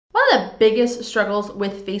biggest struggles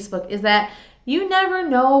with Facebook is that you never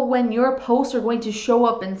know when your posts are going to show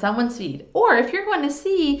up in someone's feed, or if you're going to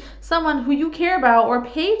see someone who you care about or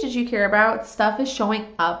pages you care about, stuff is showing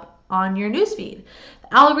up on your newsfeed.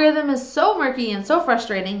 The algorithm is so murky and so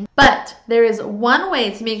frustrating, but there is one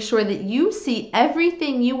way to make sure that you see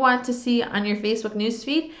everything you want to see on your Facebook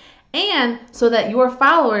newsfeed, and so that your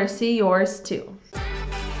followers see yours too.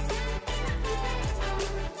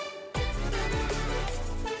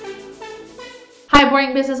 Hi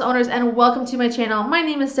boring business owners, and welcome to my channel. My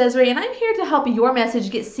name is Desiree and I'm here to help your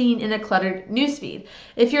message get seen in a cluttered newsfeed.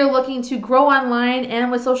 If you're looking to grow online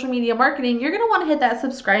and with social media marketing, you're going to want to hit that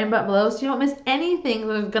subscribe button below so you don't miss anything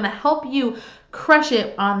that's going to help you crush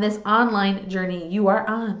it on this online journey you are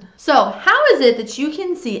on. So how is it that you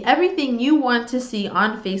can see everything you want to see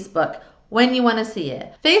on Facebook when you want to see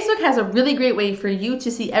it? Facebook has a really great way for you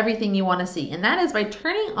to see everything you want to see, and that is by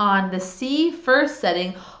turning on the see first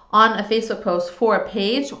setting on a Facebook post for a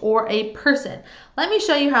page or a person. Let me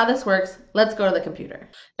show you how this works. Let's go to the computer.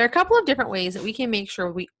 There are a couple of different ways that we can make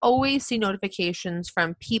sure we always see notifications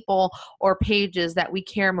from people or pages that we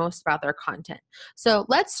care most about their content. So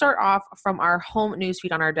let's start off from our home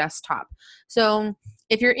newsfeed on our desktop. So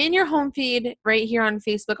if you're in your home feed right here on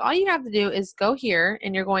Facebook, all you have to do is go here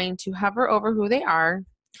and you're going to hover over who they are,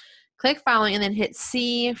 click following, and then hit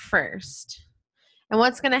see first. And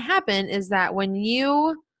what's going to happen is that when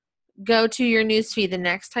you go to your newsfeed the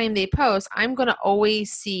next time they post, I'm going to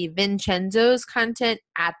always see Vincenzo's content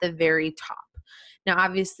at the very top. Now,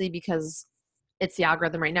 obviously, because it's the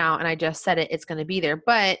algorithm right now and I just said it, it's going to be there.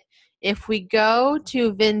 But if we go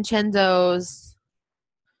to Vincenzo's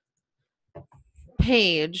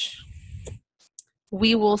page,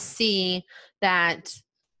 we will see that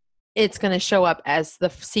it's going to show up as the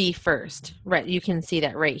see first, right? You can see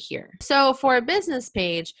that right here. So for a business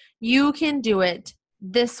page, you can do it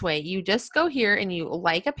this way. You just go here and you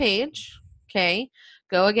like a page, okay?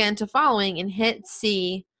 Go again to following and hit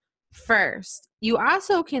see first. You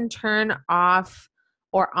also can turn off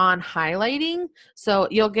or on highlighting. So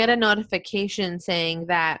you'll get a notification saying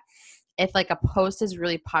that if like a post is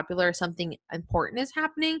really popular or something important is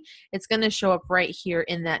happening, it's going to show up right here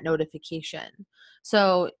in that notification.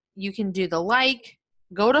 So you can do the like,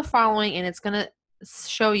 go to following, and it's going to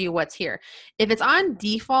show you what's here. If it's on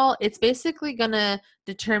default, it's basically going to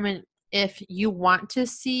determine if you want to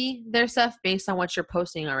see their stuff based on what you're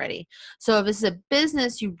posting already. So if this is a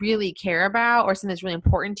business you really care about or something that's really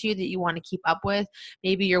important to you that you want to keep up with,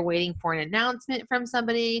 maybe you're waiting for an announcement from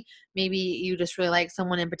somebody, maybe you just really like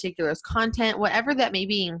someone in particular's content, whatever that may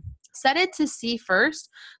be, set it to see first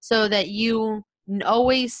so that you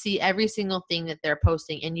always see every single thing that they're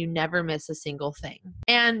posting and you never miss a single thing.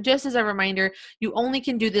 And just as a reminder, you only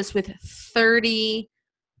can do this with 30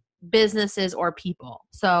 businesses or people.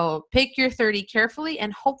 So pick your 30 carefully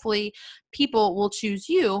and hopefully people will choose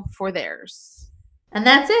you for theirs. And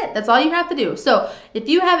that's it. That's all you have to do. So if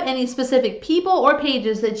you have any specific people or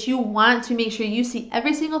pages that you want to make sure you see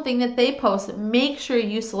every single thing that they post, make sure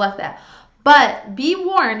you select that. But be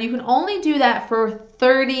warned, you can only do that for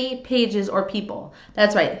 30 pages or people.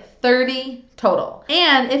 That's right, 30 total.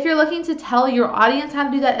 And if you're looking to tell your audience how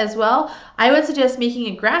to do that as well, I would suggest making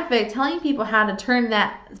a graphic telling people how to turn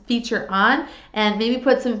that feature on and maybe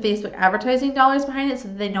put some Facebook advertising dollars behind it so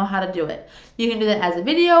that they know how to do it. You can do that as a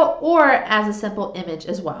video or as a simple image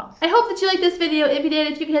as well. I hope that you liked this video. If you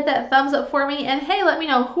did, if you could hit that thumbs up for me. And hey, let me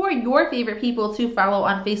know who are your favorite people to follow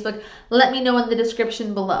on Facebook. Let me know in the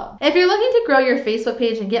description below. If you're looking to grow your Facebook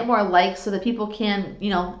page and get more likes so that people can,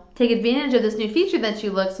 take advantage of this new feature that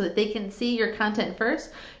you look so that they can see your content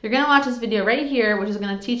first, you're going to watch this video right here, which is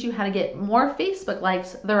going to teach you how to get more Facebook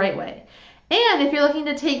likes the right way. And if you're looking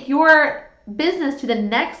to take your business to the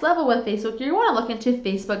next level with Facebook, you want to look into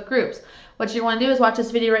Facebook groups. What you want to do is watch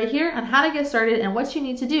this video right here on how to get started and what you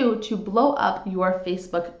need to do to blow up your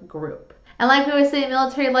Facebook group. And like we always say in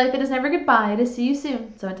military life, it is never goodbye. It is see you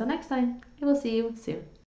soon. So until next time, I will see you soon.